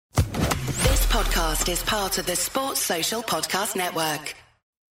podcast is part of the Sports Social Podcast Network.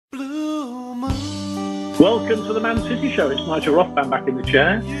 Blue Moon. Welcome to the Man City Show. It's Nigel Rothband back in the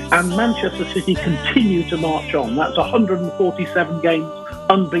chair. And Manchester City continue to march on. That's 147 games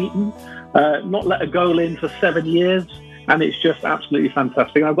unbeaten, not let a goal in for 7 years. And it's just absolutely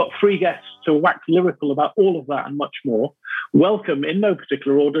fantastic. I've got 3 guests to wax lyrical about all of that and much more. Welcome, in no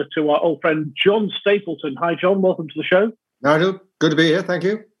particular order, to our old friend John Stapleton. Hi, John. Welcome to the show. Nigel, good to be here. Thank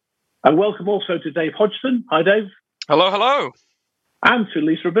you. And welcome also to Dave Hodgson. Hi, Dave. Hello, hello. And to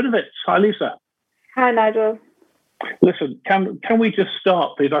Lisa Rabinovitz. Hi, Lisa. Hi, Nigel. Listen, can we just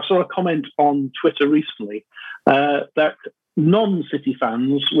start, please? I saw a comment on Twitter recently that non-City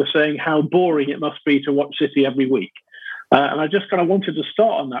fans were saying how boring it must be to watch City every week. And I just kind of wanted to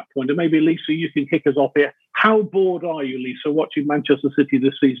start on that point. And maybe, Lisa, you can kick us off here. How bored are you, Lisa, watching Manchester City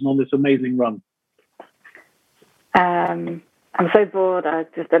this season on this amazing run? I'm so bored, I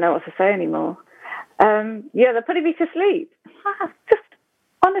just don't know what to say anymore. They're putting me to sleep. Just,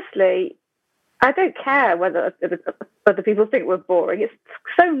 honestly, I don't care whether people think we're boring. It's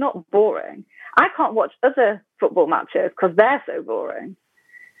so not boring. I can't watch other football matches because they're so boring.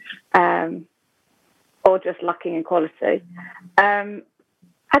 Or just lacking in quality. I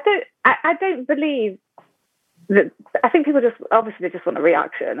don't believe that. I think people just want a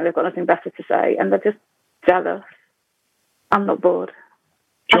reaction and they've got nothing better to say and they're just jealous. I'm not bored.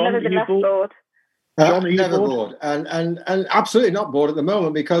 John, I've never been less bored. John, are you never bored? And absolutely not bored at the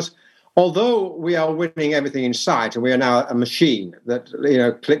moment, because although we are winning everything in sight and we are now a machine that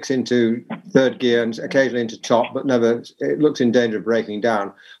clicks into third gear and occasionally into top, but never it looks in danger of breaking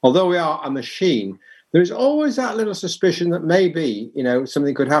down. Although we are a machine, there is always that little suspicion that maybe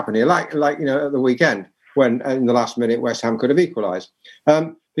something could happen here, like at the weekend when in the last minute West Ham could have equalised,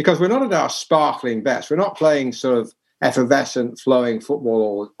 because we're not at our sparkling best. We're not playing sort of effervescent, flowing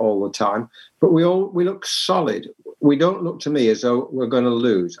football all the time, but we look solid. We don't look to me as though we're going to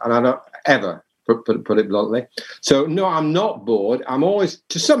lose, and I don't ever put it bluntly. So no, I'm not bored. I'm always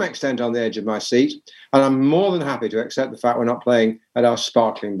to some extent on the edge of my seat, and I'm more than happy to accept the fact we're not playing at our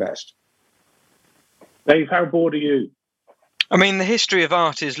sparkling best. Dave, how bored are you? I mean, the history of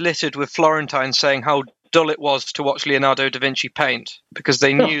art is littered with Florentines saying how dull it was to watch Leonardo da Vinci paint because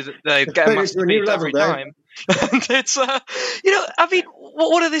they knew that they'd get a masterpiece every time. And it's,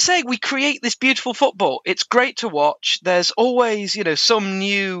 what are they saying? We create this beautiful football. It's great to watch. There's always, some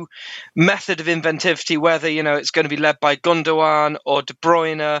new method of inventivity, whether, it's going to be led by Gundogan or De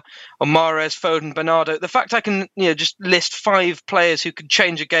Bruyne or Mahrez, Foden, Bernardo. The fact I can, just list 5 players who could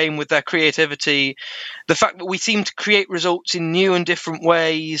change a game with their creativity. The fact that we seem to create results in new and different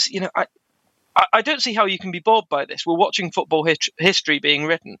ways. I don't see how you can be bored by this. We're watching football history being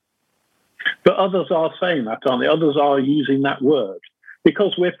written. But others are saying that, aren't they? Others are using that word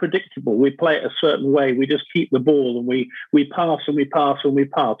because we're predictable. We play it a certain way. We just keep the ball and we pass and we pass and we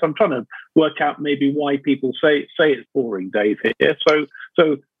pass. I'm trying to work out maybe why people say it's boring, Dave, here.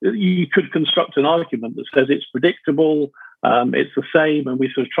 So you could construct an argument that says it's predictable, it's the same, and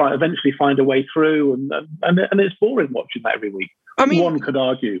we sort of try eventually find a way through, and it's boring watching that every week. I mean, one could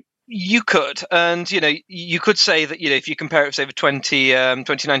argue. You could, and you could say that if you compare it, say, the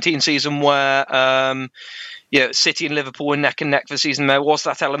 2019 season where City and Liverpool were neck and neck for the season, there was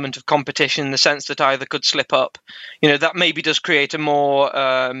that element of competition in the sense that either could slip up. That maybe does create a more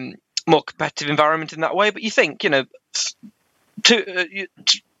competitive environment in that way. But you think two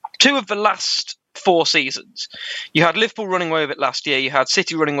of the last 4 seasons, you had Liverpool running away with it last year, you had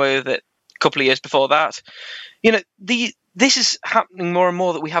City running away with it a couple of years before that. This is happening more and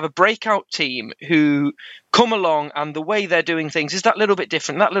more, that we have a breakout team who come along and the way they're doing things is that little bit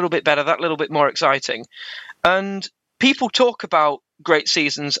different, that little bit better, that little bit more exciting. And people talk about great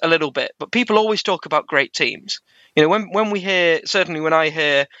seasons a little bit, but people always talk about great teams. When we hear, certainly when I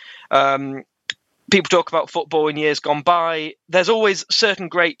hear people talk about football in years gone by, there's always certain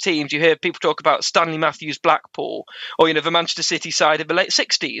great teams. You hear people talk about Stanley Matthews' Blackpool, or the Manchester City side of the late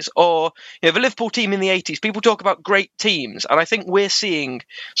 60s, or the Liverpool team in the 80s. People talk about great teams, and I think we're seeing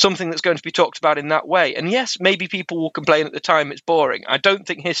something that's going to be talked about in that way. And yes, maybe people will complain at the time it's boring. I don't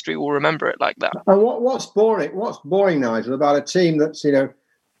think history will remember it like that. And what's boring? What's boring, Nigel, about a team that's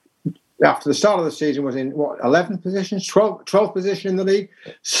after the start of the season was in 11th position, 12th position in the league,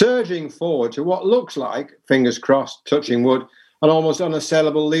 surging forward to what looks like, fingers crossed, touching wood, an almost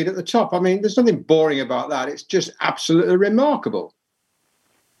unassailable lead at the top. I mean, there's nothing boring about that. It's just absolutely remarkable.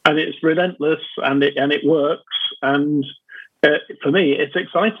 And it's relentless, and it works. And for me, it's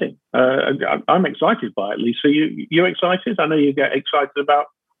exciting. I'm excited by it. Lisa, you're excited? I know you get excited about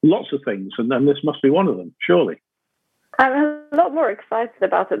lots of things, and then this must be one of them, surely. I'm a lot more excited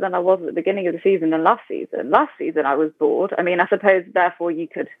about it than I was at the beginning of the season and last season. Last season, I was bored. I mean, I suppose, therefore, you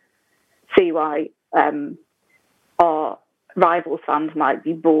could see why our rivals fans might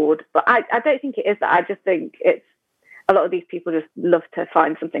be bored. But I don't think it is that. I just think it's a lot of these people just love to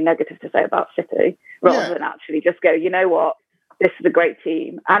find something negative to say about City rather than actually just go, you know what, this is a great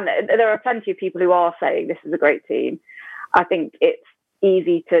team. And there are plenty of people who are saying this is a great team. I think it's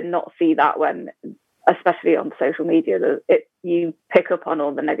easy to not see that when, especially on social media, that you pick up on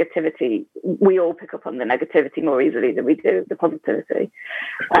all the negativity. We all pick up on the negativity more easily than we do the positivity.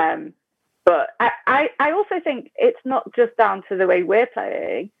 But I also think it's not just down to the way we're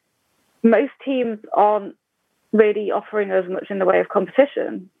playing. Most teams aren't really offering us much in the way of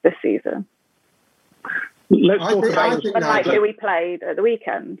competition this season. Let's talk about unlike who we played at the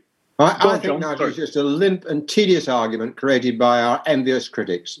weekend. I think Nigel is just a limp and tedious argument created by our envious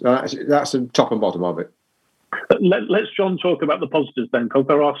critics. That's the top and bottom of it. Let's, John, talk about the positives then, because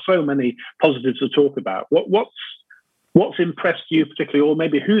there are so many positives to talk about. What's impressed you particularly, or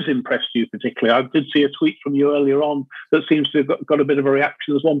maybe who's impressed you particularly? I did see a tweet from you earlier on that seems to have got a bit of a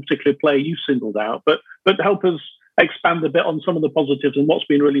reaction. There's one particular player you singled out, but help us expand a bit on some of the positives and what's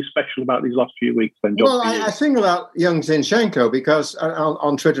been really special about these last few weeks then, John. Well, I singled out young Zinchenko because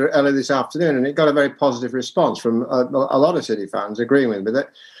on Twitter earlier this afternoon, and it got a very positive response from a lot of City fans agreeing with me that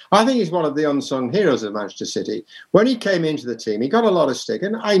I think he's one of the unsung heroes of Manchester City. When he came into the team, he got a lot of stick,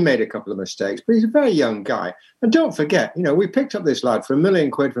 and I made a couple of mistakes, but he's a very young guy. And don't forget, we picked up this lad for £1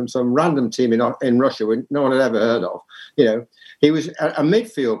 million from some random team in Russia which no one had ever heard of. He was a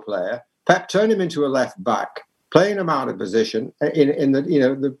midfield player. Pep turned him into a left back, playing him out of position in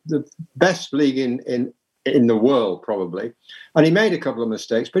the best league in the world, probably. And he made a couple of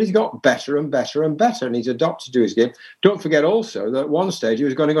mistakes, but he's got better and better and better, and he's adopted to his game. Don't forget also that at one stage he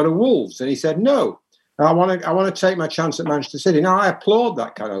was going to go to Wolves, and he said, no, I want to take my chance at Manchester City. Now, I applaud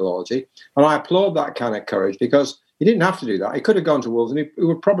that kind of loyalty, and I applaud that kind of courage, because he didn't have to do that. He could have gone to Wolves, and he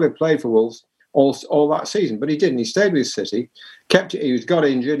would probably have played for Wolves all that season, but he didn't. He stayed with City, he got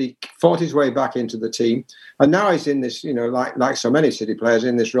injured, he fought his way back into the team, and now he's in this, like so many City players,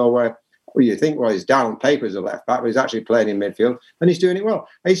 in this role where you think, well, he's down on paper as a left back, but he's actually playing in midfield, and he's doing it well.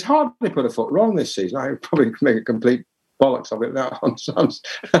 He's hardly put a foot wrong this season. I would probably make a complete bollocks of it now on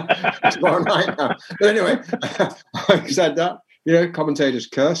tomorrow night now. But anyway, I said that, commentators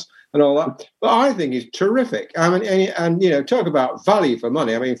curse and all that. But I think he's terrific. I mean, and talk about value for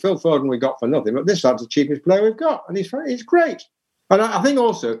money. I mean, Phil Foden we got for nothing, but this lad's the cheapest player we've got, and he's great. And I think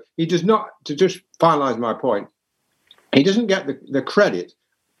also he does not, to just finalise my point, he doesn't get the credit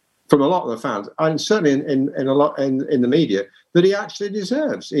from a lot of the fans, and certainly in the media, that he actually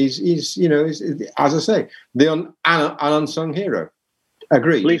deserves. He's as I say, an unsung hero.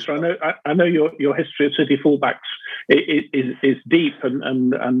 Agreed. Lisa, I know your history of City fullbacks is deep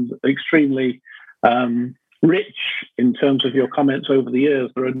and extremely rich in terms of your comments over the years.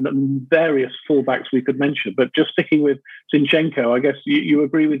 There are various fullbacks we could mention, but just sticking with Zinchenko, I guess you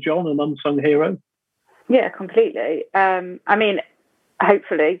agree with John, an unsung hero? Yeah, completely. I mean,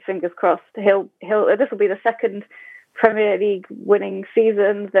 hopefully, fingers crossed, this will be the second Premier League winning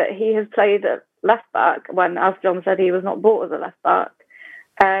season that he has played at left back, when, as John said, he was not bought as a left back.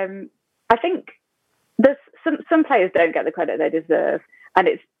 I think there's some players don't get the credit they deserve, and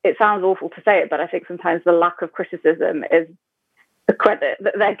it sounds awful to say it, but I think sometimes the lack of criticism is the credit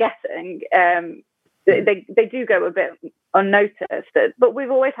that they're getting. They do go a bit unnoticed, but we've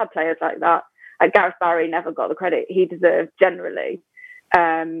always had players like that. Gareth Barry never got the credit he deserved generally.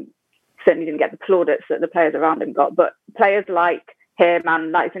 Certainly didn't get the plaudits that the players around him got, but players like him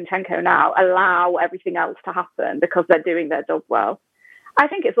and like Zinchenko now allow everything else to happen because they're doing their job well. I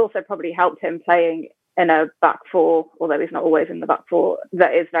think it's also probably helped him playing in a back four, although he's not always in the back four,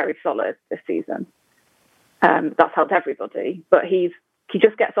 that is very solid this season. That's helped everybody, but he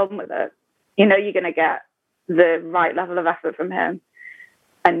just gets on with it. You're going to get the right level of effort from him.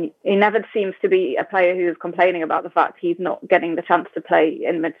 And he never seems to be a player who's complaining about the fact he's not getting the chance to play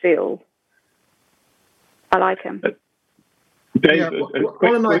in midfield. I like him. Dave,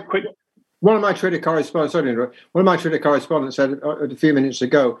 one of my Twitter correspondents said a few minutes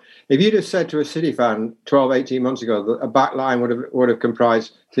ago, if you'd have said to a City fan 12, 18 months ago that a back line would have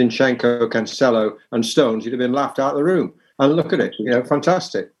comprised Zinchenko, Cancelo and Stones, you'd have been laughed out of the room. And look at it,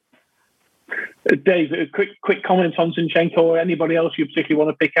 fantastic. Dave, a quick comment on Zinchenko or anybody else you particularly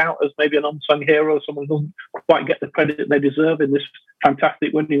want to pick out as maybe an unsung hero, someone who doesn't quite get the credit they deserve in this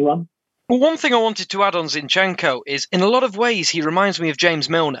fantastic winning run? Well, one thing I wanted to add on Zinchenko is, in a lot of ways, he reminds me of James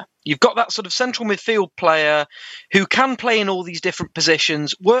Milner. You've got that sort of central midfield player who can play in all these different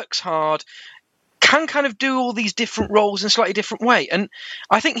positions, works hard, can kind of do all these different roles in a slightly different way. And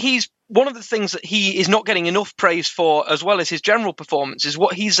I think he's one of the things that he is not getting enough praise for, as well as his general performance, is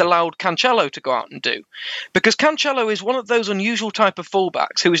what he's allowed Cancelo to go out and do. Because Cancelo is one of those unusual type of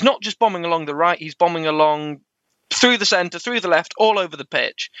fullbacks who is not just bombing along the right, he's bombing along through the centre, through the left, all over the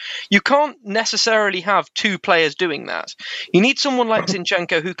pitch. You can't necessarily have two players doing that. You need someone like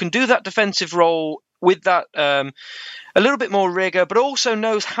Zinchenko who can do that defensive role with that a little bit more rigour, but also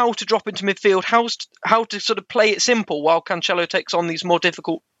knows how to drop into midfield, how to sort of play it simple while Cancelo takes on these more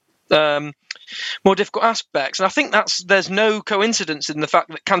difficult aspects. And I think there's no coincidence in the fact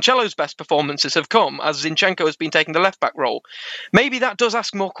that Cancelo's best performances have come as Zinchenko has been taking the left-back role. Maybe that does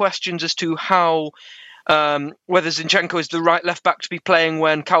ask more questions as to how whether Zinchenko is the right left-back to be playing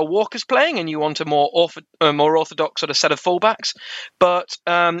when Kyle Walker's playing and you want a more orthodox sort of set of fullbacks. But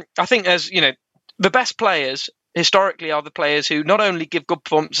I think the best players historically are the players who not only give good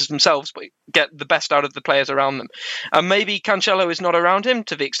performances themselves, but get the best out of the players around them. And maybe Cancelo is not around him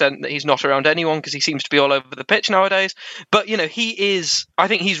to the extent that he's not around anyone, because he seems to be all over the pitch nowadays. But, I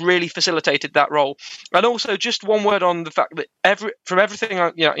think he's really facilitated that role. And also just one word on the fact that from everything,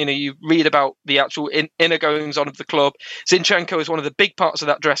 you read about the actual inner goings on of the club, Zinchenko is one of the big parts of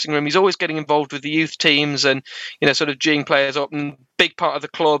that dressing room. He's always getting involved with the youth teams and, sort of geeing players up, and big part of the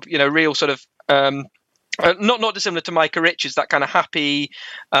club, real sort of, not dissimilar to Micah Richards, that kind of happy,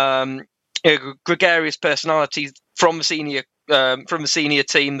 gregarious personality from the senior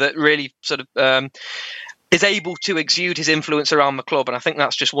team that really sort of is able to exude his influence around the club, and I think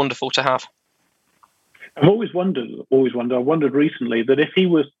that's just wonderful to have. I've always wondered. I wondered recently that if he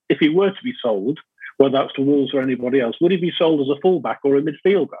were to be sold, whether that's to Wolves or anybody else, would he be sold as a fullback or a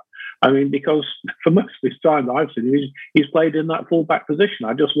midfielder? I mean, because for most of his time that I've seen, he's played in that fullback position.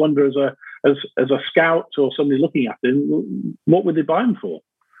 I just wonder, as a scout or somebody looking at him, what would they buy him for?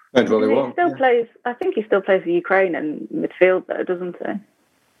 He still plays. I think he still plays the Ukrainian midfield, though, doesn't he?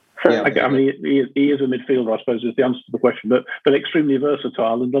 So, yeah, I mean, he is a midfielder, I suppose, is the answer to the question. But extremely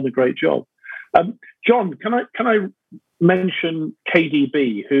versatile and done a great job. John, can I mention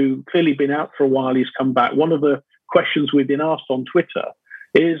KDB, who clearly been out for a while? He's come back. One of the questions we've been asked on Twitter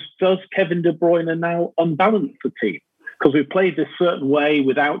is, does Kevin De Bruyne now unbalance the team? Because we've played this certain way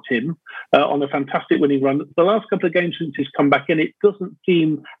without him on a fantastic winning run. The last couple of games since he's come back in, it doesn't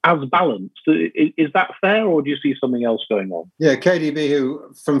seem as balanced. Is that fair, or do you see something else going on? Yeah, KDB,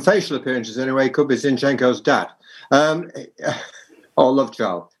 who, from facial appearances anyway, could be Zinchenko's dad. Love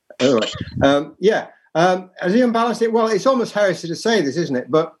child. Anyway, has he unbalanced it? Well, it's almost heresy to say this, isn't it?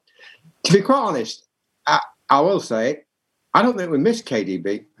 But to be quite honest, I will say, I don't think we miss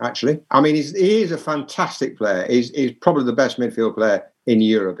KDB, actually. I mean, he is a fantastic player. He's probably the best midfield player in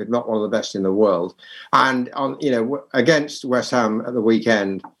Europe, if not one of the best in the world. And against West Ham at the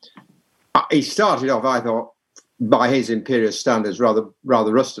weekend, he started off, I thought, by his imperious standards, rather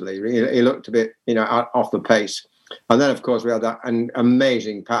rustily. He looked a bit, off the pace. And then, of course, we had an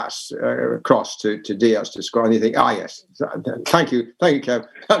amazing pass across to Diaz to score. And you think, yes, thank you, Kev.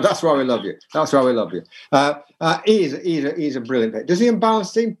 That's why we love you. He's a brilliant player. Does he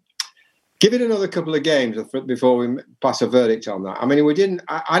unbalance the team? Give it another couple of games before we pass a verdict on that. I mean, we didn't.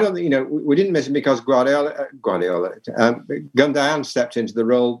 I don't think we didn't miss him because Guardiola, Gundogan stepped into the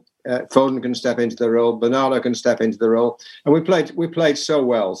role. Foden can step into the role. Bernardo can step into the role, and we played so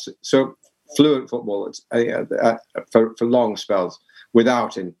well. So fluent football for long spells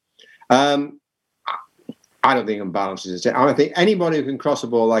without him. I don't think he balances it. I think anybody who can cross the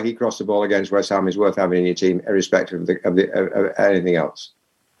ball like he crossed the ball against West Ham is worth having in your team, irrespective of anything else.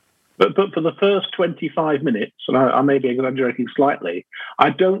 But for the first 25 minutes, and I may be exaggerating slightly, I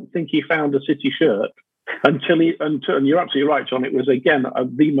don't think he found a City shirt until and you're absolutely right, John. It was again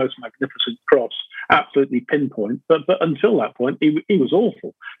the most magnificent cross, absolutely pinpoint. But until that point, he was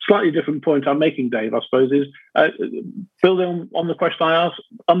awful. Slightly different point I'm making, Dave, I suppose, is building on the question I asked: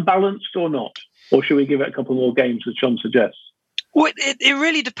 unbalanced or not, or should we give it a couple more games, as John suggests? Well, it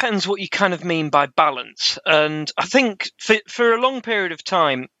really depends what you kind of mean by balance, and I think for a long period of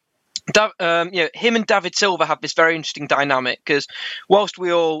time, him and David Silva have this very interesting dynamic, because whilst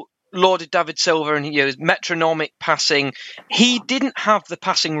we all lauded David Silva and his metronomic passing, he didn't have the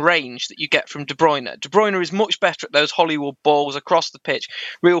passing range that you get from De Bruyne. De Bruyne is much better at those Hollywood balls across the pitch,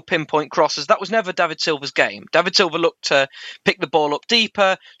 real pinpoint crosses. That was never David Silva's game. David Silva looked to pick the ball up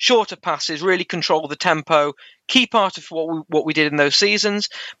deeper, shorter passes, really control the tempo, key part of what we did in those seasons.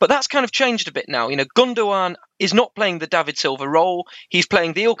 But that's kind of changed a bit now. Gundogan is not playing the David Silva role. He's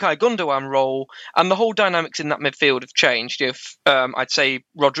playing the Ilkay Gundogan role, and the whole dynamics in that midfield have changed. I'd say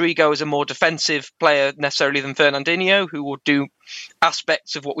Rodrigo is a more defensive player necessarily than Fernandinho, who will do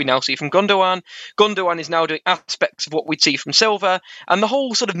aspects of what we now see from Gundogan. Gundogan is now doing aspects of what we'd see from Silva, and the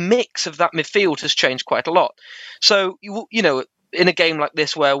whole sort of mix of that midfield has changed quite a lot. So, in a game like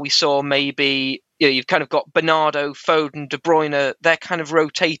this where we saw maybe you've kind of got Bernardo, Foden, De Bruyne, they're kind of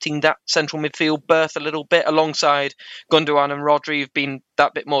rotating that central midfield berth a little bit alongside Gundogan and Rodri, who've been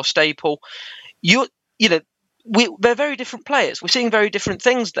that bit more staple. They're very different players. We're seeing very different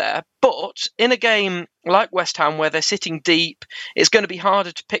things there. But in a game like West Ham, where they're sitting deep, it's going to be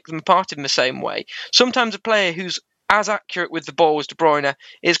harder to pick them apart in the same way. Sometimes a player who's as accurate with the ball as De Bruyne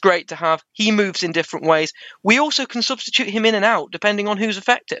is great to have. He moves in different ways. We also can substitute him in and out depending on who's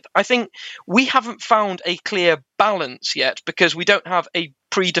affected. I think we haven't found a clear balance yet because we don't have a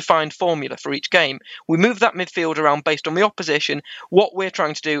predefined formula for each game. We move that midfield around based on the opposition, what we're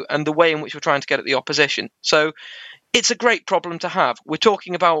trying to do, and the way in which we're trying to get at the opposition. So it's a great problem to have. We're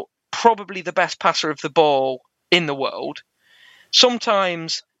talking about probably the best passer of the ball in the world.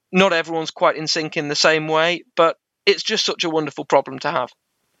 Sometimes not everyone's quite in sync in the same way, but it's just such a wonderful problem to have.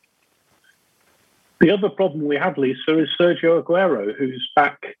 The other problem we have, Lisa, is Sergio Aguero, who's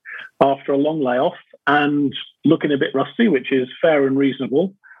back after a long layoff and looking a bit rusty, which is fair and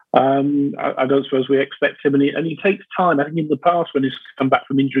reasonable. I don't suppose we expect him, and he takes time. I think in the past, when he's come back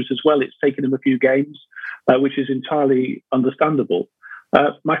from injuries as well, it's taken him a few games, which is entirely understandable.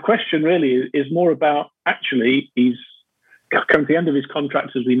 My question really is more about, actually, he's come to the end of his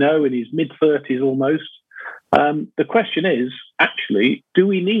contract, as we know, in his mid-30s almost. The question is, actually, do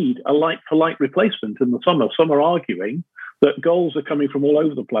we need a like-for-like replacement in the summer? Some are arguing that goals are coming from all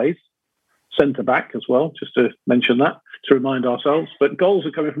over the place, centre-back as well, just to mention that, to remind ourselves. But goals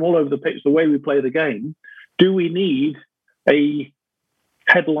are coming from all over the pitch, the way we play the game. Do we need a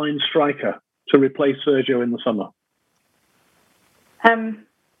headline striker to replace Sergio in the summer?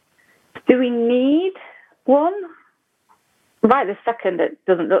 Do we need one? Right this second, it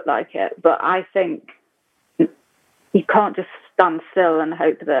doesn't look like it, but I think you can't just stand still and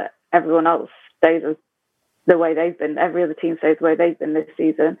hope that everyone else stays the way they've been, every other team stays the way they've been this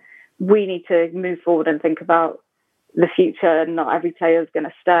season. We need to move forward and think about the future. Not every player is going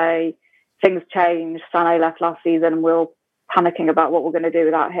to stay. Things change. Sané left last season and we're all panicking about what we're going to do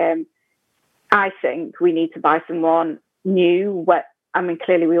without him. I think we need to buy someone new.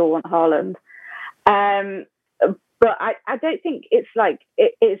 Clearly we all want Haaland. But I don't think it's like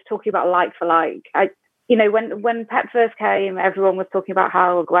it is talking about like for like. When Pep first came, everyone was talking about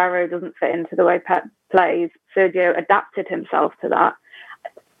how Aguero doesn't fit into the way Pep plays. Sergio adapted himself to that.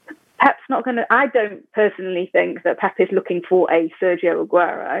 Pep's not going to... I don't personally think that Pep is looking for a Sergio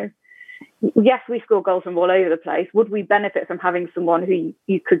Aguero. Yes, we score goals from all over the place. Would we benefit from having someone who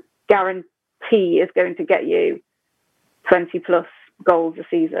you could guarantee is going to get you 20-plus goals a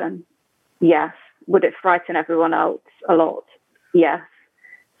season? Yes. Would it frighten everyone else a lot? Yes.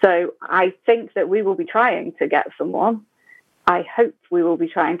 So I think that we will be trying to get someone. I hope we will be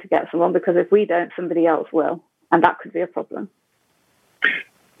trying to get someone, because if we don't, somebody else will. And that could be a problem.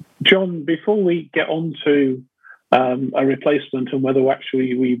 John, before we get on to a replacement and whether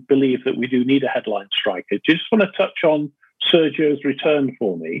actually we believe that we do need a headline striker, do you just want to touch on Sergio's return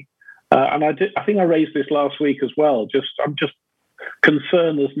for me? And I think I raised this last week as well. I'm just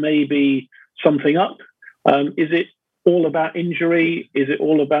concerned there's maybe something up. Is it all about injury? Is it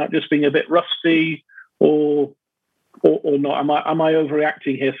all about just being a bit rusty, or not? Am I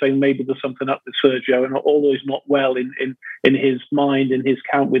overreacting here, saying maybe there's something up with Sergio and although he's not well in his mind, in his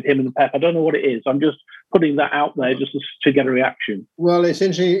count with him and Pep? I don't know what it is. I'm just putting that out there just to get a reaction. Well, it's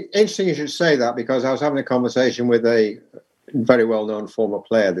interesting you should say that, because I was having a conversation with a very well-known former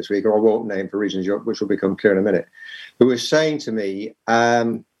player this week, or I won't name for reasons which will become clear in a minute, who was saying to me,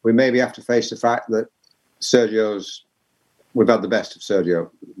 we maybe have to face the fact that we've had the best of Sergio,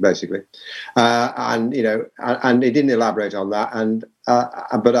 basically, and he didn't elaborate on that.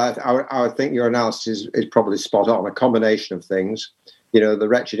 But I think your analysis is probably spot on. A combination of things, the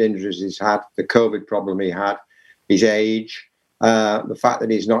wretched injuries he's had, the COVID problem he had, his age, the fact that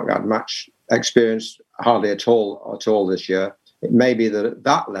he's not got much experience, hardly at all this year. It may be that at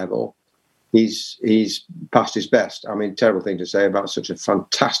that level, he's past his best. I mean, terrible thing to say about such a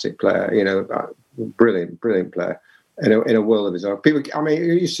fantastic player, brilliant player. in a world of his own. People, I mean,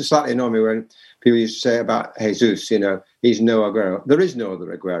 it used to slightly annoy me when people used to say about Jesus, he's no Aguero. There is no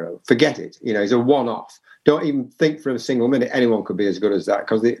other Aguero. Forget it. He's a one-off. Don't even think for a single minute anyone could be as good as that,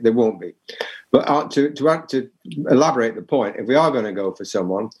 because they won't be. But to elaborate the point, if we are going to go for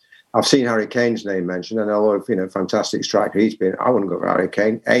someone, I've seen Harry Kane's name mentioned, and although fantastic striker he's been, I wouldn't go for Harry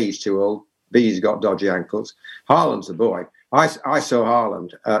Kane. A, he's too old. B, he's got dodgy ankles. Haaland's the boy. I saw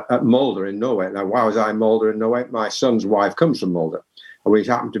Haaland at Molde in Norway. Now, why was I in Molde in Norway? My son's wife comes from Molde, and we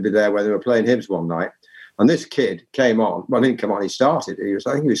happened to be there when they were playing Hibs one night. And this kid came on. Well, he didn't come on. He started.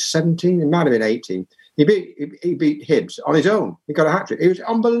 I think he was 17. He might have been 18. He beat Hibs on his own. He got a hat trick. It was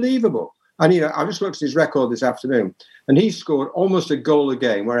unbelievable. And I just looked at his record this afternoon, and he's scored almost a goal a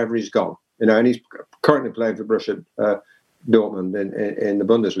game wherever he's gone. And he's currently playing for Borussia Dortmund in the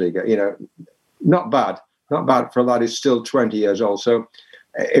Bundesliga. Not bad for a lad who's still 20 years old. So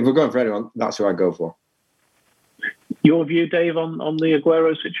if we're going for anyone, that's who I go for. Your view, Dave, on the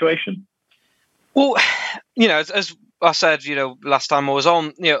Aguero situation? Well, as I said, last time I was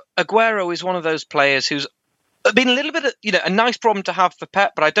on, Aguero is one of those players who's been a little bit, a nice problem to have for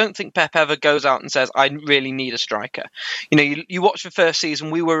Pep, but I don't think Pep ever goes out and says, I really need a striker. You watch the first season,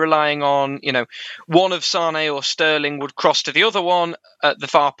 we were relying on, one of Sane or Sterling would cross to the other one at the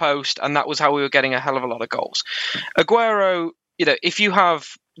far post, and that was how we were getting a hell of a lot of goals. Aguero, if you have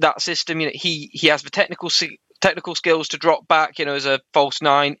that system, he has the technical skills to drop back, as a false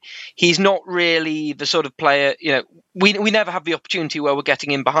nine. He's not really the sort of player, we never have the opportunity where we're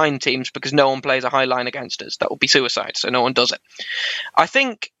getting in behind teams because no one plays a high line against us. That would be suicide, so no one does it. I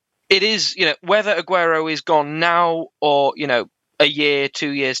think it is, whether Aguero is gone now or, a year,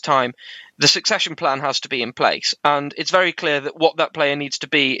 2 years' time, the succession plan has to be in place. And it's very clear that what that player needs to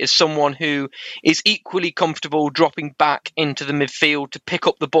be is someone who is equally comfortable dropping back into the midfield to pick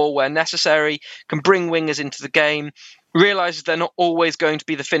up the ball where necessary, can bring wingers into the game, realises they're not always going to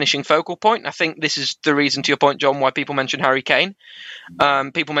be the finishing focal point. I think this is the reason, to your point, John, why people mention Harry Kane.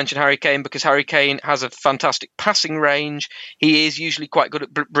 People mention Harry Kane because Harry Kane has a fantastic passing range. He is usually quite good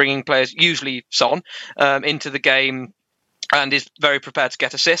at bringing players, usually Son, into the game, and is very prepared to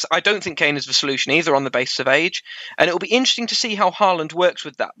get assists. I don't think Kane is the solution either on the basis of age. And it will be interesting to see how Haaland works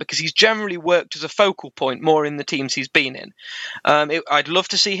with that, because he's generally worked as a focal point more in the teams he's been in. I'd love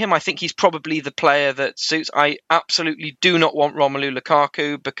to see him. I think he's probably the player that suits. I absolutely do not want Romelu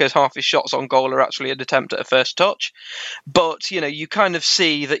Lukaku, because half his shots on goal are actually an attempt at a first touch. But, you kind of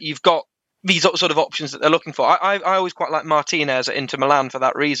see that you've got these sort of options that they're looking for. I always quite like Martinez at Inter Milan for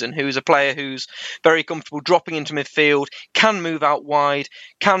that reason, who's a player who's very comfortable dropping into midfield, can move out wide,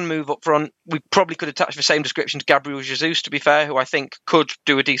 can move up front. We probably could attach the same description to Gabriel Jesus, to be fair, who I think could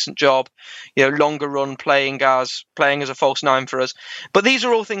do a decent job, longer run playing as a false nine for us. But these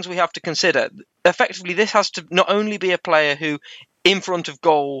are all things we have to consider. Effectively, this has to not only be a player who in front of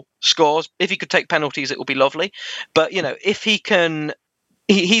goal scores. If he could take penalties, it would be lovely. But, if he can,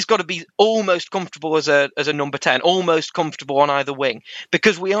 he's got to be almost comfortable as a number 10, almost comfortable on either wing,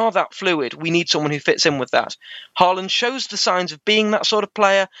 because we are that fluid. We need someone who fits in with that. Haaland shows the signs of being that sort of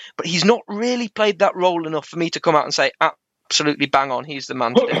player, but he's not really played that role enough for me to come out and say, absolutely bang on, he's the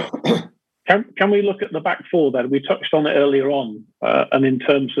man to do it. Can we look at the back four then? We touched on it earlier on, and in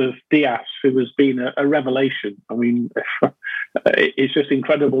terms of Diaz, who has been a revelation. I mean, it's just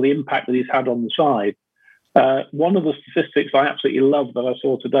incredible the impact that he's had on the side. One of the statistics I absolutely love that I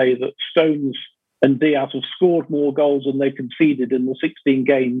saw today, that Stones and Diaz have scored more goals than they conceded in the 16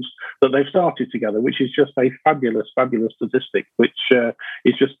 games that they've started together, which is just a fabulous, fabulous statistic, which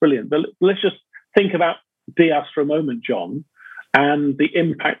is just brilliant. But let's just think about Diaz for a moment, John, and the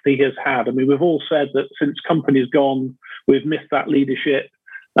impact he has had. I mean, we've all said that since Company's gone, we've missed that leadership.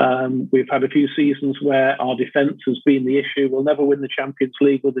 We've had a few seasons where our defence has been the issue. We'll never win the Champions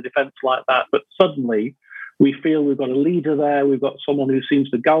League with a defence like that. But suddenly, we feel we've got a leader there. We've got someone who seems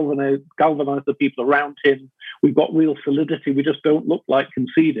to galvanise the people around him. We've got real solidity. We just don't look like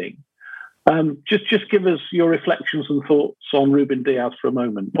conceding. Just give us your reflections and thoughts on Ruben Diaz for a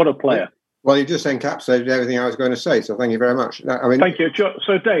moment. What a player. Well, you just encapsulated everything I was going to say, so thank you very much. Thank you.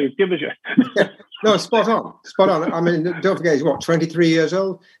 So, Dave, give us your... No, spot on. I mean, don't forget, he's 23 years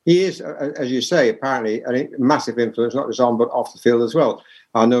old? He is, as you say, apparently a massive influence, not just on, but off the field as well.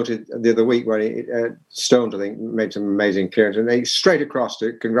 I noted the other week when Stones, I think, made some amazing clearance, and he straight across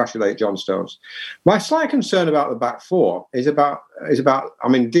to congratulate John Stones. My slight concern about the back four is about. I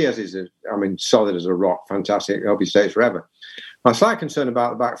mean, Diaz is, solid as a rock, fantastic. I hope he stays forever. My slight concern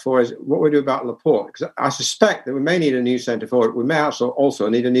about the back four is what we do about Laporte, because I suspect that we may need a new centre forward. We may also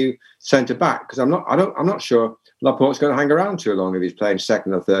need a new centre back, because I'm not sure Laporte's going to hang around too long if he's playing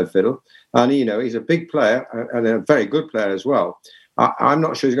second or third fiddle. And, he's a big player and a very good player as well. I'm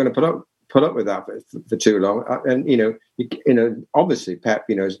not sure he's going to put up with that for too long. And, obviously Pep,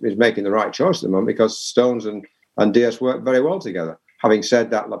 is making the right choice at the moment because Stones and Diaz work very well together. Having said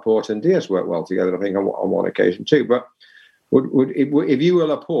that, Laporte and Diaz work well together, I think, on one occasion too. But if you were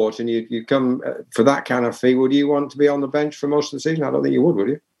Laporte and you come for that kind of fee, would you want to be on the bench for most of the season? I don't think you would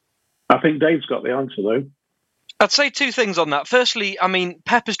you? I think Dave's got the answer, though. I'd say two things on that. Firstly, I mean,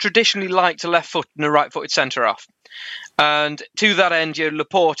 Pep has traditionally liked a left-footed and a right-footed centre-half. And to that end,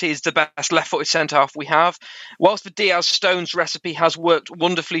 Laporte is the best left-footed centre-half we have. Whilst the Diaz-Stones recipe has worked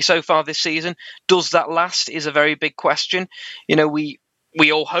wonderfully so far this season, does that last is a very big question. We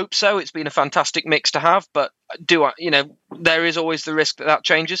all hope so. It's been a fantastic mix to have, but there is always the risk that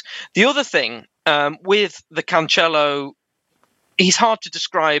changes. The other thing, with the Cancelo, he's hard to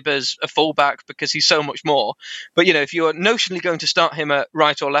describe as a fullback because he's so much more. But, if you're notionally going to start him at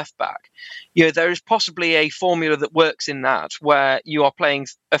right or left back, there is possibly a formula that works in that where you are playing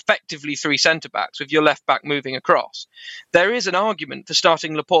effectively three centre-backs with your left back moving across. There is an argument for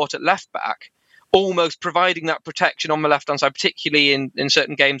starting Laporte at left back, almost providing that protection on the left-hand side, particularly in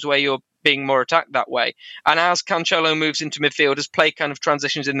certain games where you're being more attacked that way. And as Cancelo moves into midfield, as play kind of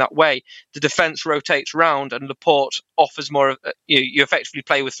transitions in that way, the defence rotates round and Laporte offers more of, you effectively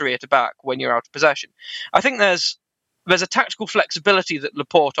play with three at the back when you're out of possession. I think there's a tactical flexibility that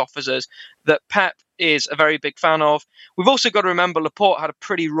Laporte offers us that Pep is a very big fan of. We've also got to remember Laporte had a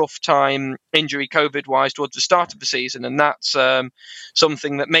pretty rough time injury COVID-wise towards the start of the season, and that's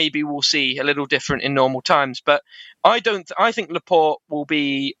something that maybe we'll see a little different in normal times. But I think Laporte will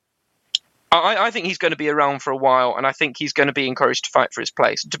be... I think he's going to be around for a while, and I think he's going to be encouraged to fight for his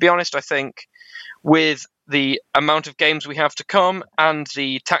place. To be honest, I think with the amount of games we have to come and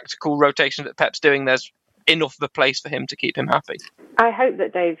the tactical rotation that Pep's doing, there's enough of a place for him to keep him happy. I hope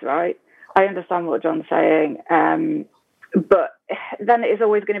that Dave's right. I understand what John's saying, but then it is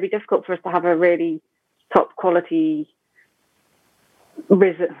always going to be difficult for us to have a really top quality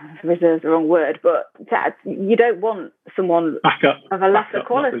reserve is the wrong word, but you don't want someone of a lesser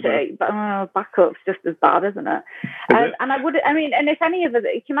quality. But backup's just as bad, isn't it? And if any of us,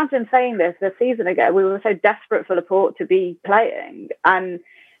 you can imagine saying this a season ago, we were so desperate for Laporte to be playing, and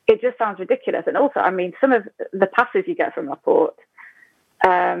it just sounds ridiculous. And also, some of the passes you get from Laporte,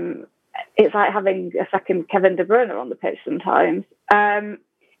 it's like having a second Kevin De Bruyne on the pitch sometimes.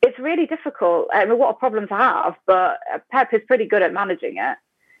 It's really difficult. What a problem to have, but Pep is pretty good at managing it.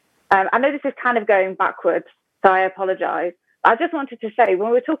 I know this is kind of going backwards, so I apologise. I just wanted to say, when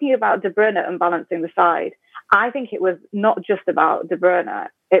we were talking about De Bruyne and balancing the side, I think it was not just about De Bruyne,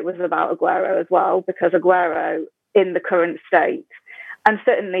 it was about Aguero as well, because Aguero, in the current state, and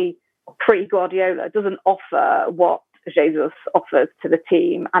certainly pre-Guardiola, doesn't offer what Jesus offers to the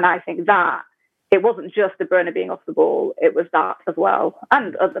team. And I think that it wasn't just De Bruyne being off the ball, it was that as well.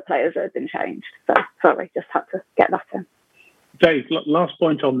 And other players had been changed. So, sorry, just had to get that in. Dave, last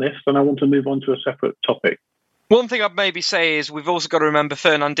point on this, and I want to move on to a separate topic. One thing I'd maybe say is we've also got to remember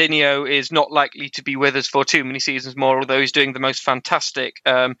Fernandinho is not likely to be with us for too many seasons more, although he's doing the most fantastic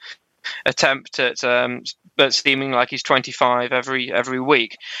attempt at seeming like he's 25 every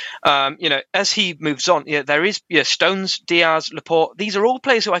week. As he moves on, there is Stones, Diaz, Laporte. These are all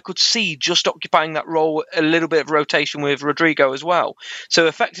players who I could see just occupying that role, a little bit of rotation with Rodrigo as well. So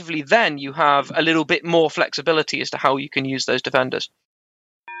effectively then you have a little bit more flexibility as to how you can use those defenders.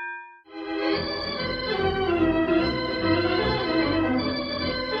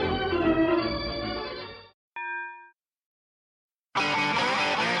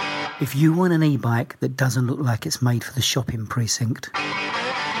 If you want an e-bike that doesn't look like it's made for the shopping precinct,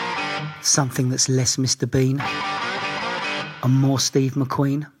 something that's less Mr. Bean and more Steve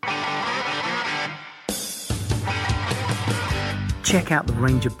McQueen, check out the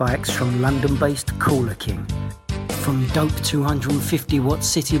range of bikes from London-based Cooler King. From dope 250-watt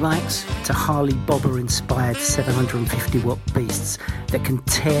city bikes to Harley Bobber-inspired 750-watt beasts that can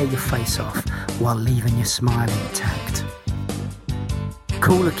tear your face off while leaving your smile intact.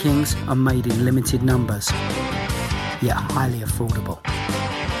 Cooler Kings are made in limited numbers, yet highly affordable.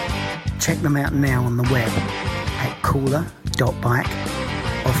 Check them out now on the web at cooler.bike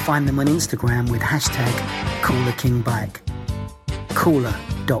or find them on Instagram with hashtag CoolerKingBike.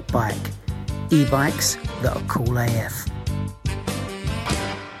 Cooler.bike. E-bikes that are cool AF.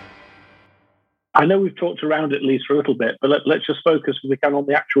 I know we've talked around it, Lisa, a little bit, but let's just focus, if we can, on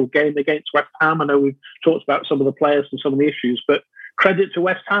the actual game against West Ham. I know we've talked about some of the players and some of the issues, but credit to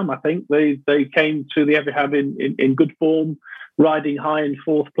West Ham. I think they came to the Etihad in good form, riding high in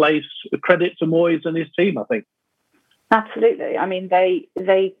fourth place. Credit to Moyes and his team, I think. Absolutely. I mean, they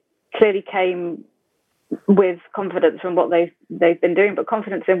clearly came with confidence from what they've been doing, but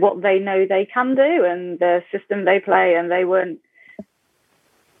confidence in what they know they can do and the system they play, and they weren't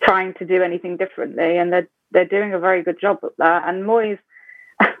trying to do anything differently, and they're doing a very good job of that. And Moyes,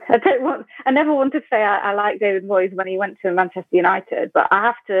 I never want to say I like David Moyes when he went to Manchester United, but I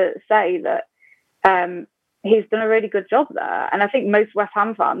have to say that he's done a really good job there. And I think most West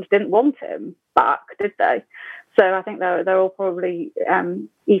Ham fans didn't want him back, did they? So I think they're all probably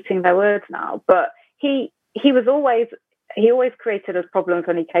eating their words now. But he always created us problems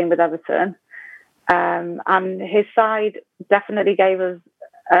when he came with Everton, and his side definitely gave us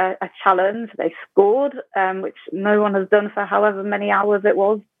a challenge. They scored, which no one has done for however many hours it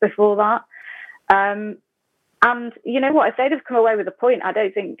was before that. And you know what? If they'd have come away with a point, I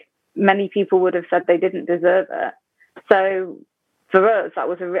don't think many people would have said they didn't deserve it. So for us, that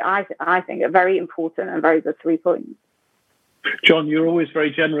was I think a very important and very good 3 points. John, you're always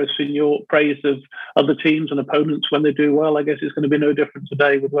very generous in your praise of other teams and opponents when they do well. I guess it's going to be no different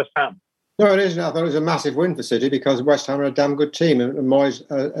today with West Ham. No, it isn't. I thought it was a massive win for City because West Ham are a damn good team. And Moyes,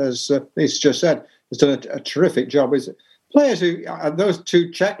 as he's just said, has done a terrific job with players who, those two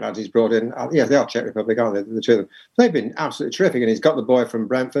Czech lads he's brought in, yeah, they are Czech Republic, aren't they, the two of them? They've been absolutely terrific. And he's got the boy from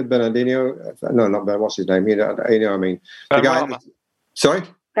Brentford, Bernardino. No, not Ben, what's his name? You know what I mean. Ben the guy, Rama. Sorry?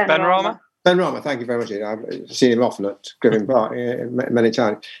 Ben Rama. Ben Rama, thank you very much. I've seen him often at Griffin Park many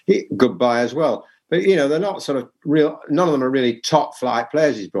times. Good buy as well. But, you know, they're not sort of real, none of them are really top flight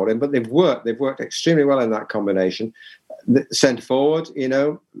players he's brought in, but they've worked extremely well in that combination. The centre forward, you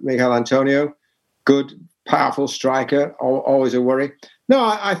know, Miguel Antonio, good, powerful striker, always a worry. No,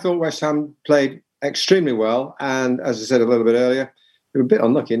 I thought West Ham played extremely well. And as I said a little bit earlier, they were a bit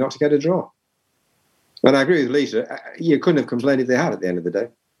unlucky not to get a draw. And I agree with Lisa, you couldn't have complained if they had at the end of the day.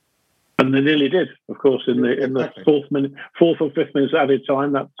 And they nearly did, of course, in the fourth or fifth minute added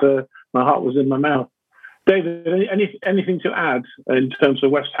time. That my heart was in my mouth. David, anything to add in terms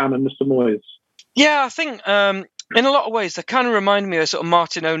of West Ham and Mr. Moyes? Yeah, I think in a lot of ways they kind of remind me of sort of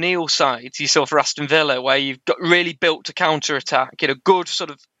Martin O'Neill's side you saw for Aston Villa, where you've got really built to counter attack. You know, good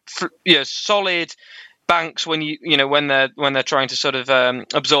sort of solid banks when when they're trying to sort of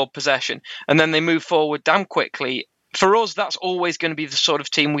absorb possession, and then they move forward damn quickly. For us, that's always going to be the sort of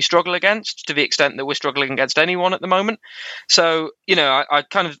team we struggle against, to the extent that we're struggling against anyone at the moment. So, you know, I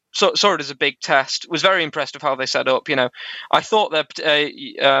kind of saw it as a big test. Was very impressed with how they set up. You know, I thought that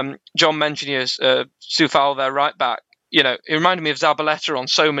John mentioned Soufal, their right back. You know, it reminded me of Zabaleta on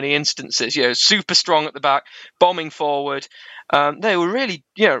so many instances. You know, super strong at the back, bombing forward. They were really,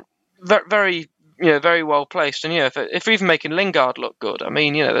 very. Very well placed, and if we're even making Lingard look good, I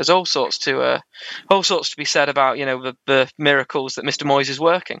mean, there's all sorts to be said about the miracles that Mr. Moyes is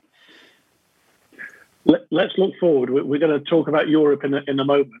working. Let's look forward. We're going to talk about Europe in a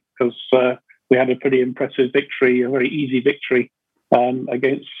moment, because we had a pretty impressive victory, a very easy victory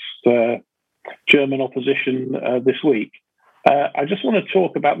against German opposition this week. I just want to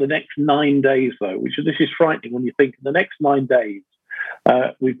talk about the next 9 days, though, this is frightening when you think in the next 9 days.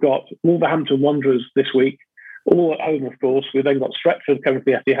 We've got Wolverhampton Wanderers this week, all at home, of course. We've then got Stretford coming to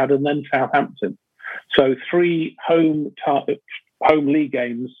the Etihad, and then Southampton. So 3 home league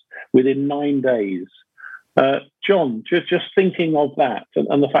games within 9 days. John, just thinking of that,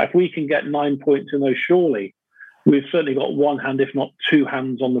 and the fact we can get 9 points in those, surely we've certainly got one hand, if not two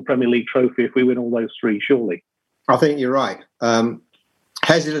hands, on the Premier League trophy if we win all those 3, surely. I think you're right.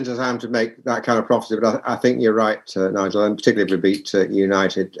 Hesitant as I am to make that kind of prophecy, but I think you're right, Nigel, and particularly if we beat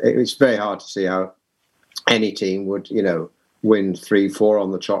United. It's very hard to see how any team would, win 3-4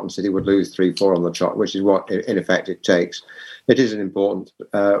 on the trot and City would lose 3-4 on the trot, which is what, in effect, it takes. It is an important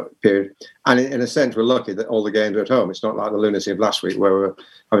period. And in a sense, we're lucky that all the games are at home. It's not like the lunacy of last week where we're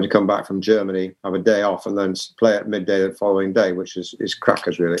having to come back from Germany, have a day off, and then play at midday the following day, which is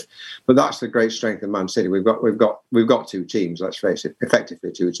crackers, really. But that's the great strength of Man City. We've got 2 teams, let's face it,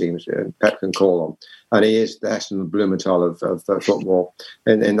 effectively 2 teams Pep can call on. And he is the Heston Blumenthal of football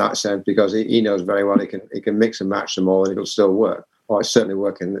in that sense, because he knows very well he can mix and match them all and it'll still work. Well, it's certainly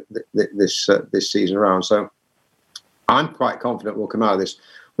working this season around. So I'm quite confident we'll come out of this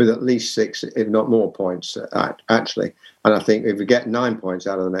with at least 6, if not more points, actually. And I think if we get 9 points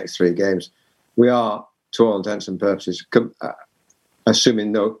out of the next 3 games, we are, to all intents and purposes,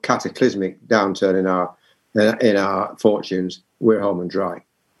 assuming no cataclysmic downturn in our fortunes, we're home and dry.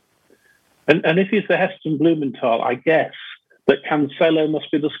 And if he's the Heston Blumenthal, I guess that Cancelo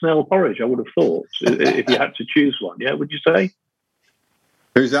must be the Snail Porridge, I would have thought, if you had to choose one. Yeah, would you say?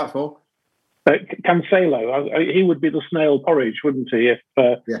 Who's that for? Cancelo, he would be the snail porridge, wouldn't he?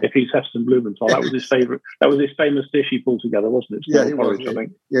 If he's Heston Blumenthal, that was his favourite. That was his famous dish he pulled together, wasn't it? Snail porridge, I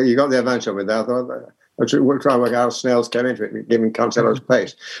think. Yeah, you got the advantage of it there. I thought I was trying to work out how snails came into it, giving Cancelo's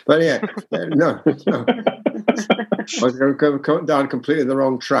pace. But yeah, no. I was going down completely the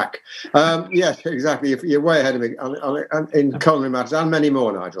wrong track. Yes, exactly. You're way ahead of me in culinary matters, and many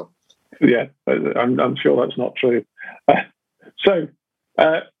more, Nigel. Yeah, I'm sure that's not true. So,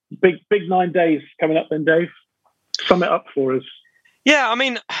 big 9 days coming up then, Dave. Sum it up for us. Yeah, I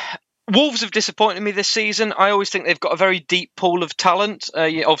mean, Wolves have disappointed me this season. I always think they've got a very deep pool of talent.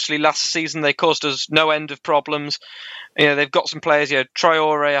 Obviously, last season they caused us no end of problems. They've got some players.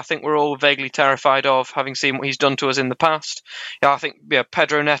 Traore, I think we're all vaguely terrified of, having seen what he's done to us in the past. I think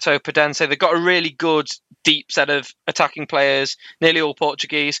Pedro Neto, Pedense, they've got a really good, deep set of attacking players, nearly all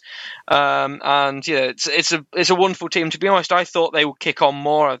Portuguese. It's a wonderful team. To be honest, I thought they would kick on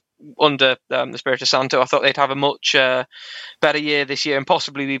more under the Espirito Santo. I thought they'd have a much better year this year and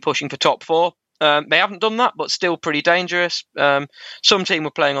possibly be pushing for top four. They haven't done that, but still pretty dangerous. Some team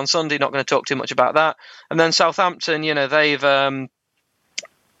were playing on Sunday, not going to talk too much about that. And then Southampton, they've...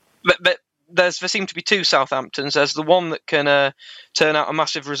 there seem to be two Southamptons. There's the one that can turn out a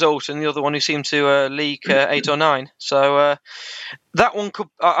massive result and the other one who seemed to leak 8 or 9. So that one could...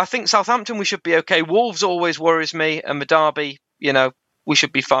 I think Southampton, we should be okay. Wolves always worries me, and the derby, we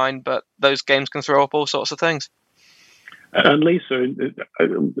should be fine, but those games can throw up all sorts of things. And Lisa,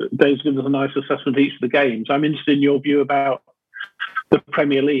 Dave's given us a nice assessment of each of the games. I'm interested in your view about the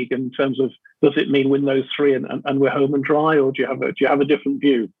Premier League in terms of, does it mean win those 3 and we're home and dry, or do you have a different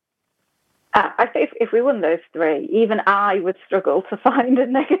view? I think if we won those 3, even I would struggle to find a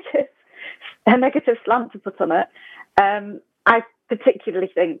negative slant to put on it. I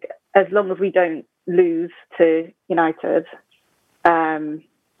particularly think as long as we don't lose to United,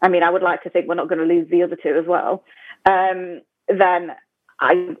 I would like to think we're not going to lose the other 2 as well. Then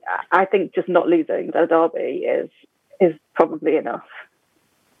I think just not losing the derby is probably enough.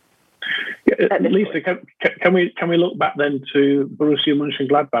 Lisa, can we look back then to Borussia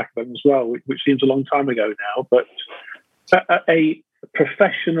Mönchengladbach then as well, which seems a long time ago now, but a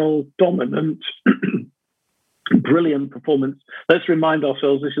professional, dominant, brilliant performance. Let's remind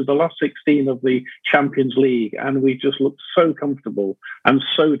ourselves this is the last 16 of the Champions League, and we just looked so comfortable and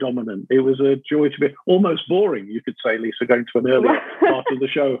so dominant. It was a joy to be almost boring, you could say, Lisa, going to an earlier part of the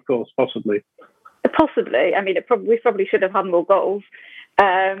show, of course, possibly. Possibly. We probably should have had more goals,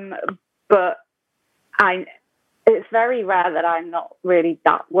 but it's very rare that I'm not really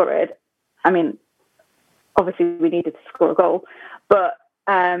that worried. Obviously we needed to score a goal, but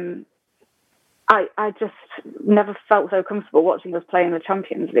I just never felt so comfortable watching us play in the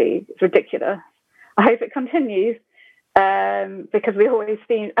Champions League. It's ridiculous. I hope it continues, because we always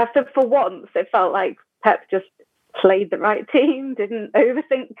seem, for once, it felt like Pep just played the right team, didn't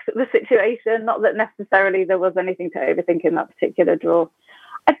overthink the situation. Not that necessarily there was anything to overthink in that particular draw.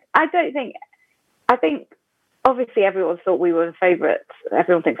 I think obviously everyone thought we were the favourites.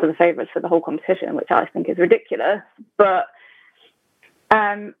 Everyone thinks we're the favourites for the whole competition, which I think is ridiculous. But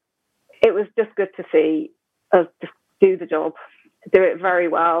it was just good to see us just do the job, do it very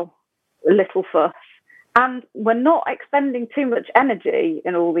well, little fuss. And we're not expending too much energy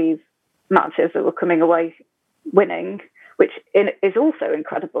in all these matches that we're coming away winning, which is also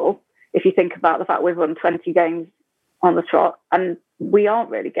incredible if you think about the fact we've won 20 games on the trot and we aren't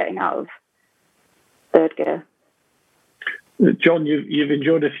really getting out of third gear. John, you've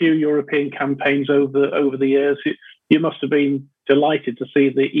enjoyed a few European campaigns over the years. You must have been delighted to see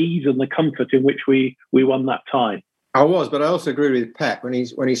the ease and the comfort in which we won that tie. I was, but I also agree with Pep when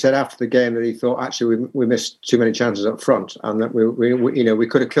he said after the game that he thought actually we missed too many chances up front, and that we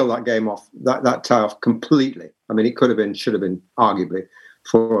could have killed that game off, that tie off completely. It should have been arguably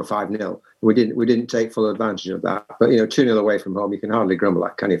 4 or 5-0. We didn't take full advantage of that. But 2-0 away from home, you can hardly grumble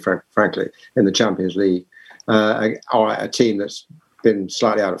at, can you? Frankly, in the Champions League, or a team that's been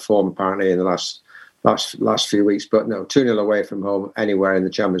slightly out of form apparently in the last few weeks. But no, 2-0 away from home anywhere in the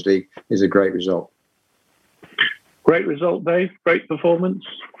Champions League is a great result. Great result, Dave. Great performance.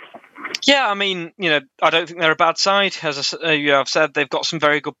 Yeah, I don't think they're a bad side. As I've said, they've got some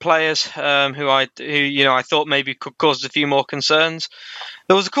very good players who I thought maybe could cause a few more concerns.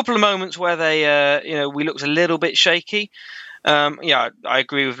 There was a couple of moments where we looked a little bit shaky. I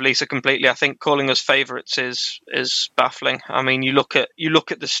agree with Lisa completely. I think calling us favourites is baffling. You look at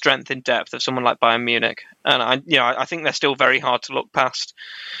the strength in depth of someone like Bayern Munich, and I think they're still very hard to look past.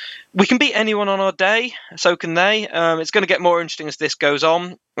 We can beat anyone on our day, so can they. It's going to get more interesting as this goes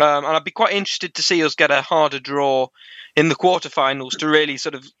on, and I'd be quite interested to see us get a harder draw in the quarterfinals to really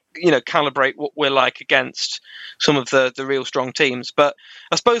sort of calibrate what we're like against some of the real strong teams. But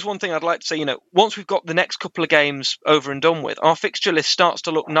I suppose one thing I'd like to say, once we've got the next couple of games over and done with, our fixture list starts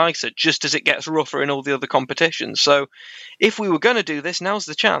to look nicer just as it gets rougher in all the other competitions. So if we were going to do this, now's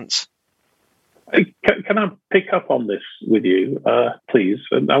the chance. Can I pick up on this with you, please?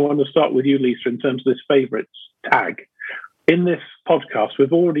 And I want to start with you, Lisa, in terms of this favourites tag. In this podcast,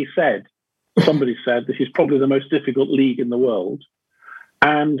 we've already said, somebody said, this is probably the most difficult league in the world.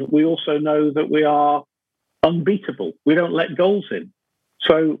 And we also know that we are unbeatable. We don't let goals in.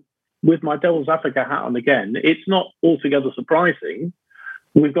 So with my devil's advocate hat on again, it's not altogether surprising.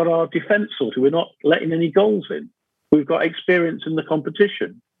 We've got our defence sorted. We're not letting any goals in. We've got experience in the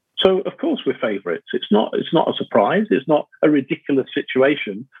competition. So, of course, we're favourites. It's not a surprise. It's not a ridiculous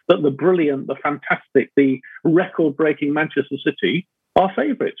situation that the brilliant, the fantastic, the record-breaking Manchester City are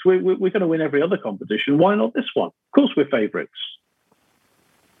favourites. We're going to win every other competition. Why not this one? Of course we're favourites.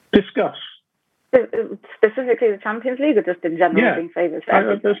 Discuss. Specifically the Champions League, or just in general being favourites?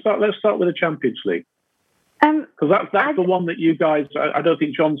 Let's start with the Champions League. Because that's the one that you guys, I don't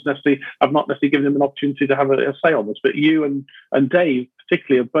think John's I've not necessarily given him an opportunity to have a say on this, but you and Dave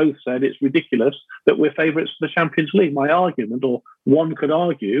particularly have both said it's ridiculous that we're favourites for the Champions League. My argument, or one could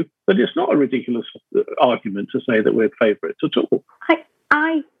argue, that it's not a ridiculous argument to say that we're favourites at all.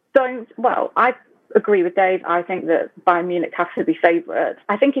 I agree with Dave. I think that Bayern Munich has to be favourites.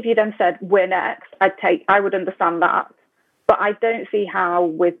 I think if you then said we're next, I would understand that. But I don't see how,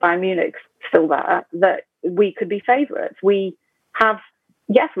 with Bayern Munich still there, that we could be favourites. We have,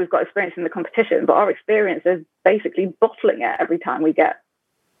 yes, we've got experience in the competition, but our experience is basically bottling it every time we get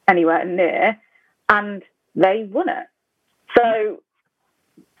anywhere near, and they won it. So,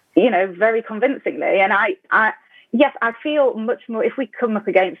 very convincingly. And I feel much more, if we come up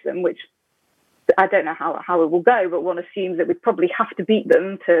against them, which I don't know how it will go, but one assumes that we'd probably have to beat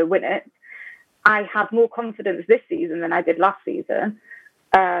them to win it. I have more confidence this season than I did last season.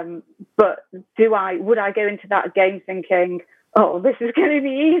 But would I go into that game thinking, oh, this is going to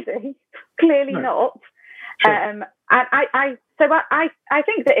be easy? Clearly not. Sure. I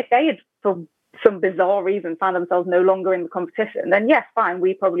think that if they had, for some bizarre reason, found themselves no longer in the competition, then yes, fine,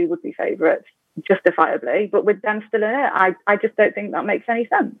 we probably would be favourites, justifiably. But with them still in it, I just don't think that makes any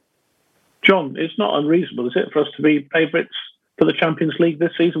sense. John, it's not unreasonable, is it, for us to be favourites for the Champions League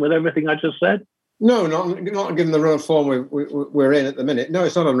this season with everything I just said? No, not given the run of form we're in at the minute. No,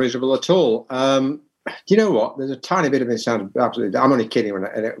 it's not unreasonable at all. Do you know what? There's a tiny bit of me sounds absolutely. I'm only kidding when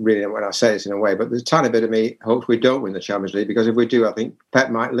I say this in a way, but there's a tiny bit of me hopes we don't win the Champions League, because if we do, I think Pep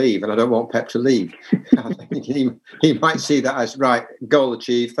might leave, and I don't want Pep to leave. I think he might see that as right, goal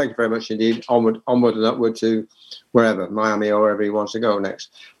achieved. Thank you very much indeed. Onward and upward to wherever, Miami or wherever he wants to go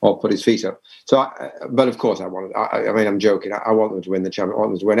next, or put his feet up. So, but of course, I'm joking. I want them to win the Champions. I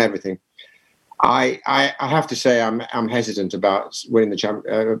want them to win everything. I have to say I'm hesitant about winning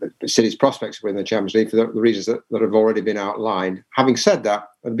the City's prospects of winning the Champions League for the reasons that have already been outlined. Having said that,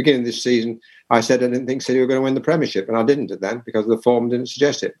 at the beginning of this season, I said I didn't think City were going to win the Premiership, and I didn't then because the form didn't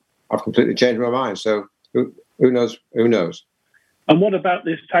suggest it. I've completely changed my mind. So who knows? Who knows? And what about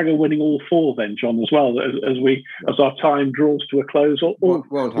this tag of winning all four then, John, as well, as our time draws to a close?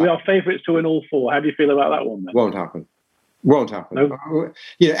 We are favourites to win all four. How do you feel about that one then? Won't happen. No.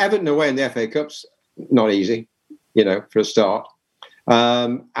 Everton away in the FA Cup's not easy, for a start.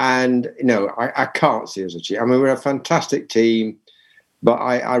 I can't see us achieve. I mean, we're a fantastic team, but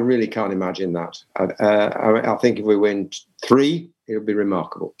I really can't imagine that. I think if we win 3, it'll be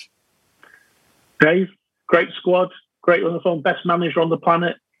remarkable. Dave, great squad, great run of form, best manager on the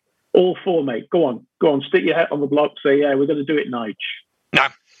planet. All 4, mate. Go on, stick your head on the block. Say, yeah, we're going to do it, Nige. No,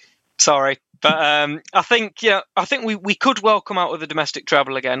 sorry. But I think we could well come out with a domestic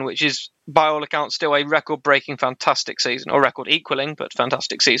treble again, which is, by all accounts, still a record-breaking, fantastic season, or record-equaling, but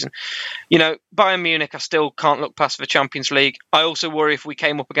fantastic season. Bayern Munich, I still can't look past the Champions League. I also worry if we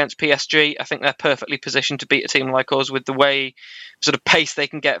came up against PSG. I think they're perfectly positioned to beat a team like us with the way, sort of pace they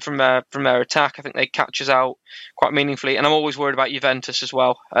can get from their attack. I think they catch us out quite meaningfully, and I'm always worried about Juventus as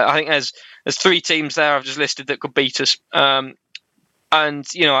well. I think there's 3 teams there I've just listed that could beat us. And,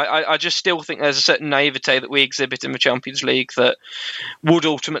 I just still think there's a certain naivete that we exhibit in the Champions League that would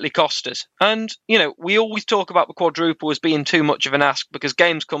ultimately cost us. And, we always talk about the quadruple as being too much of an ask because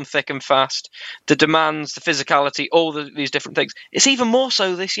games come thick and fast. The demands, the physicality, all these different things. It's even more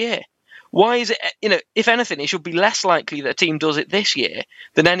so this year. Why is it, if anything, it should be less likely that a team does it this year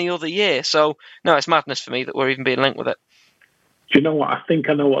than any other year. So, no, it's madness for me that we're even being linked with it. Do you know what? I think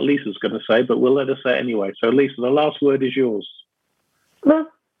I know what Lisa's going to say, but we'll let her say it anyway. So, Lisa, the last word is yours.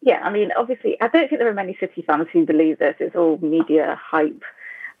 Well, yeah, I mean, obviously, I don't think there are many City fans who believe this. It's all media hype.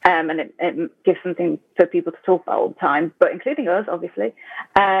 and it gives something for people to talk about all the time, but including us, obviously.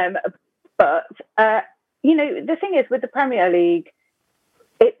 But the thing is, with the Premier League,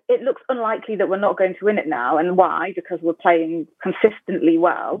 it looks unlikely that we're not going to win it now. And why? Because we're playing consistently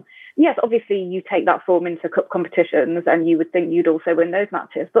well. Yes, obviously you take that form into cup competitions and you would think you'd also win those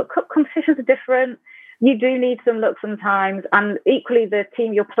matches. But cup competitions are different. You do need some luck sometimes. And equally, the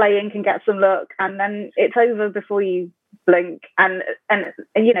team you're playing can get some luck. And then it's over before you blink. And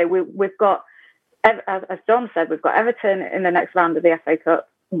we've got, as John said, we've got Everton in the next round of the FA Cup.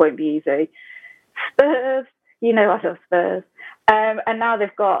 Won't be easy. Spurs, I love Spurs. And now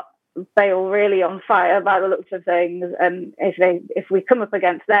they've got Bale really on fire by the looks of things. And if we come up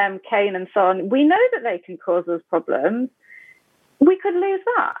against them, Kane and Son, we know that they can cause us problems. We could lose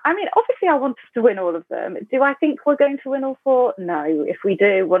that. I mean, obviously I want us to win all of them. Do I think we're going to win all 4? No. If we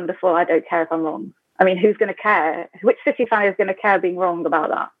do, wonderful. I don't care if I'm wrong. I mean, who's going to care? Which City fan is going to care being wrong about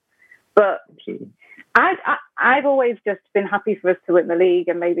that? But I've always just been happy for us to win the league,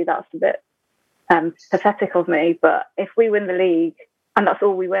 and maybe that's a bit pathetic of me, but if we win the league and that's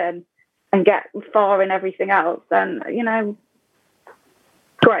all we win and get far in everything else, then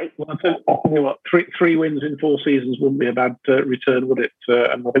great. Well, I'll tell you what, three wins in 4 seasons wouldn't be a bad return, would it?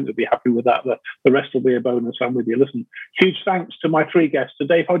 And I think we'd be happy with that. The rest will be a bonus. I'm with you. Listen, huge thanks to my 3 guests, to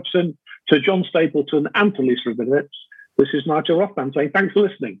Dave Hodgson, to John Stapleton, and to Lisa Rabinowitz. This is Nigel Rothman saying thanks for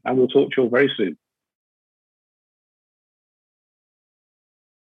listening, and we'll talk to you all very soon.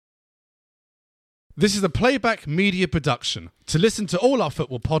 This is a Playback Media production. To listen to all our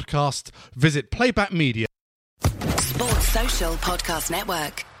football podcasts, visit Playback Media. Sports Social Podcast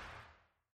Network.